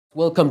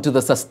Welcome to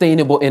the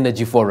Sustainable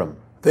Energy Forum.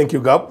 Thank you,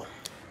 Gab.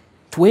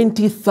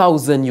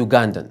 20,000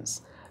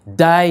 Ugandans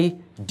die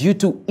due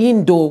to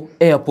indoor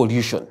air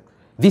pollution.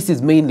 This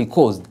is mainly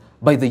caused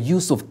by the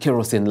use of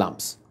kerosene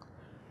lamps.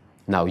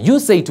 Now, you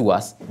say to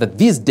us that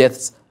these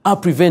deaths are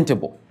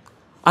preventable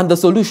and the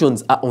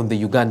solutions are on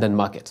the Ugandan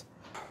market.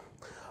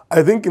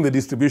 I think in the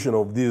distribution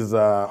of these,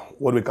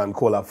 what we can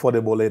call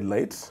affordable LED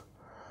lights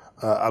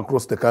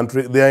across the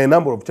country, there are a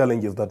number of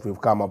challenges that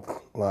we've come up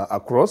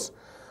across.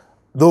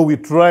 Though we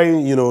try,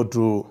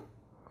 to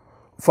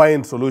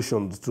find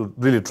solutions to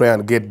really try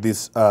and get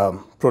these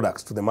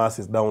products to the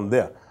masses down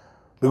there.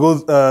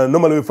 Because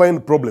normally we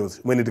find problems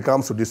when it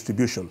comes to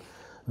distribution.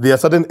 There are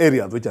certain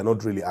areas which are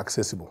not really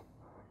accessible.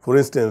 For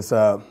instance,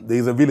 there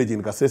is a village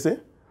in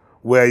Kerosene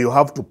where you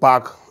have to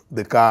park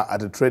the car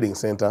at a trading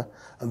center,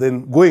 and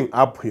then going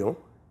uphill,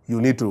 you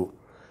need to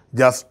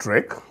just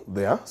trek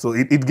there. So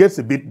it gets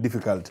a bit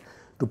difficult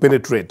to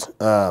penetrate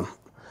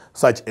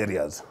such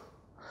areas.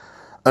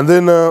 And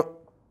then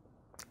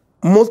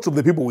most of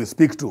the people we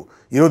speak to,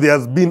 there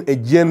has been a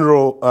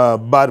general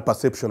bad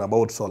perception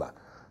about solar.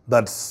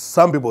 That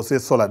some people say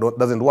solar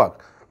doesn't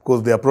work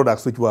because there are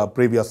products which were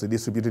previously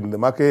distributed in the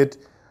market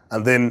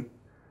and then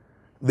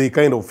they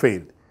kind of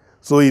failed.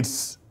 So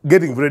it's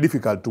getting very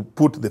difficult to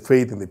put the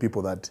faith in the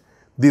people that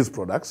these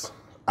products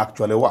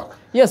actually work.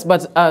 Yes,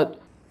 but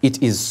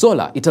it is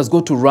solar. It has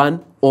got to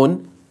run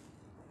on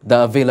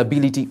the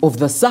availability of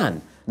the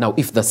sun. Now,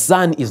 if the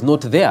sun is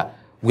not there,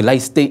 will I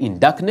stay in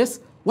darkness?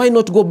 Why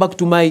not go back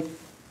to my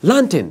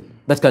lantern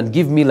that can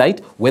give me light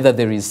whether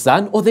there is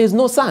sun or there is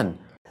no sun?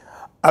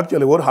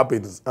 Actually, what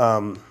happens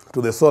to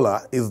the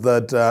solar is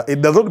that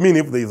it does not mean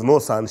if there is no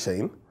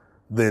sunshine,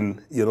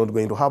 then you're not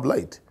going to have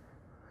light.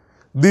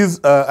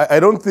 These, I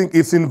don't think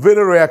it's in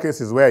very rare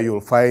cases where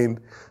you'll find,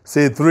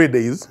 say, 3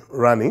 days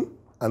running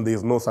and there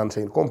is no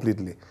sunshine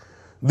completely.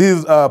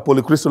 These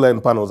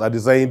polycrystalline panels are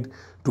designed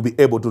to be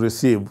able to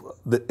receive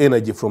the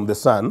energy from the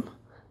sun,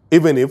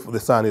 even if the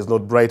sun is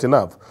not bright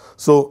enough.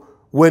 So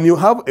when you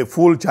have a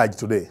full charge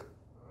today,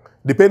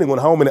 depending on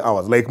how many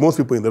hours, like most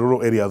people in the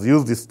rural areas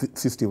use these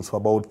systems for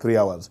about 3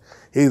 hours,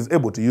 he is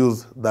able to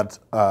use that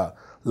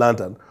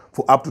lantern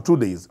for up to 2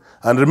 days.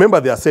 And remember,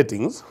 there are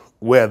settings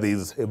where there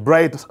is a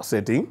bright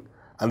setting,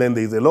 and then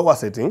there is a lower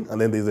setting,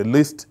 and then there is a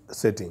least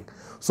setting.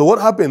 So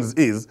what happens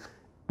is,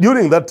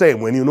 during that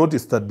time, when you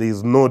notice that there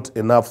is not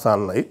enough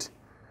sunlight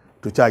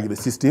to charge the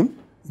system,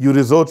 you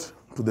resort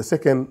to the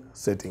second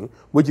setting,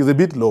 which is a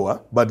bit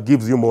lower, but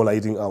gives you more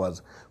lighting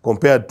hours,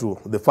 compared to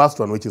the first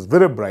one, which is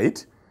very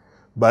bright,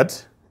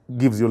 but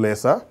gives you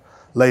lesser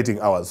lighting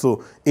hours.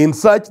 So in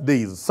such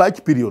days,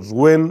 such periods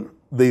when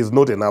there is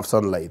not enough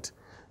sunlight,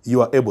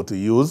 you are able to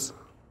use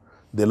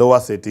the lower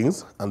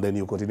settings, and then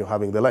you continue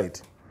having the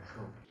light.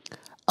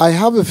 I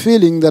have a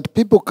feeling that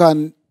people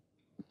can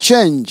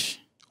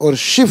change or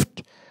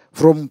shift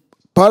from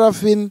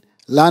paraffin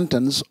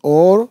lanterns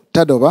or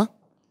turnover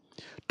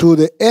to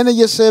the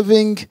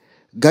energy-saving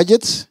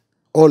gadgets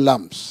or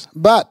lamps.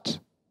 But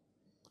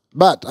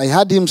I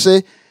heard him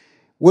say,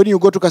 when you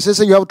go to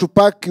Kerosene, you have to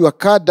park your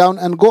car down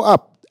and go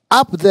up.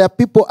 Up there,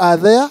 people are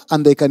there,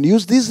 and they can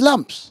use these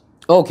lamps.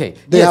 Okay.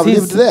 They have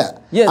lived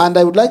there. Yes. And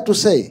I would like to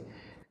say,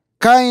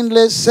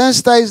 kindly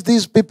sensitize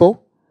these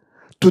people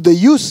to the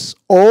use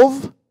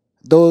of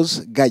those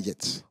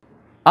gadgets.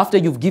 After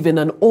you've given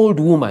an old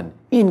woman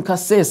in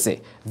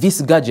Kerosene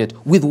this gadget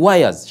with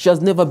wires, she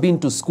has never been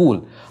to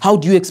school, how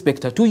do you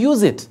expect her to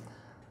use it?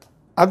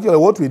 Actually,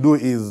 what we do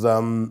is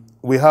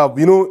we have,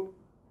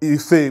 you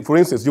say, for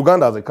instance,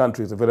 Uganda as a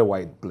country is a very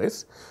wide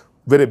place,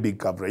 very big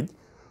coverage.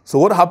 So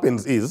what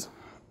happens is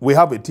we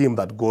have a team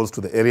that goes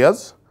to the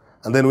areas,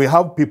 and then we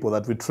have people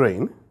that we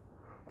train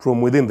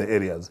from within the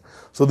areas.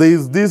 So there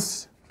is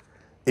this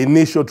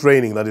initial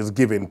training that is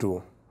given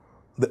to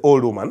the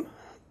old woman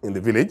in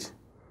the village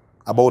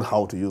about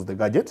how to use the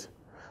gadget.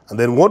 And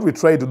then what we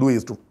try to do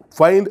is to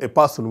find a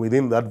person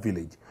within that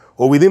village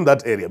or within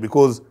that area,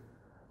 because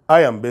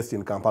I am based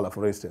in Kampala,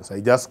 for instance. I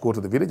just go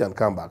to the village and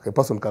come back. A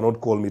person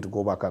cannot call me to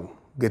go back and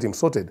get him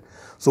sorted.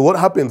 So what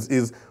happens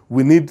is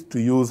we need to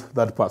use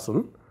that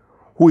person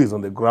who is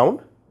on the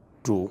ground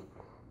to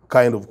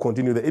kind of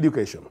continue the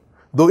education.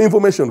 Though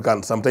information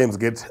can sometimes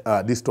get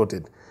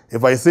distorted.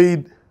 If I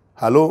say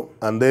hello,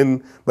 and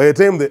then by the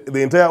time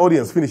the entire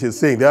audience finishes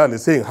saying, they're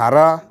saying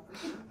hara.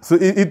 So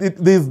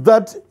there's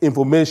that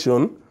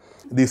information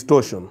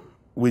distortion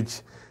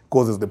which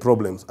causes the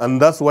problems.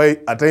 And that's why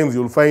at times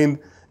you'll find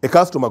a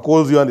customer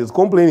calls you and is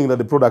complaining that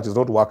the product is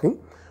not working.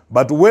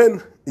 But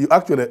when you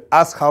actually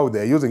ask how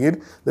they're using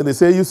it, then they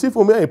say, you see,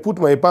 for me, I put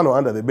my panel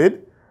under the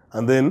bed,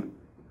 and then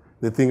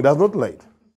the thing does not light.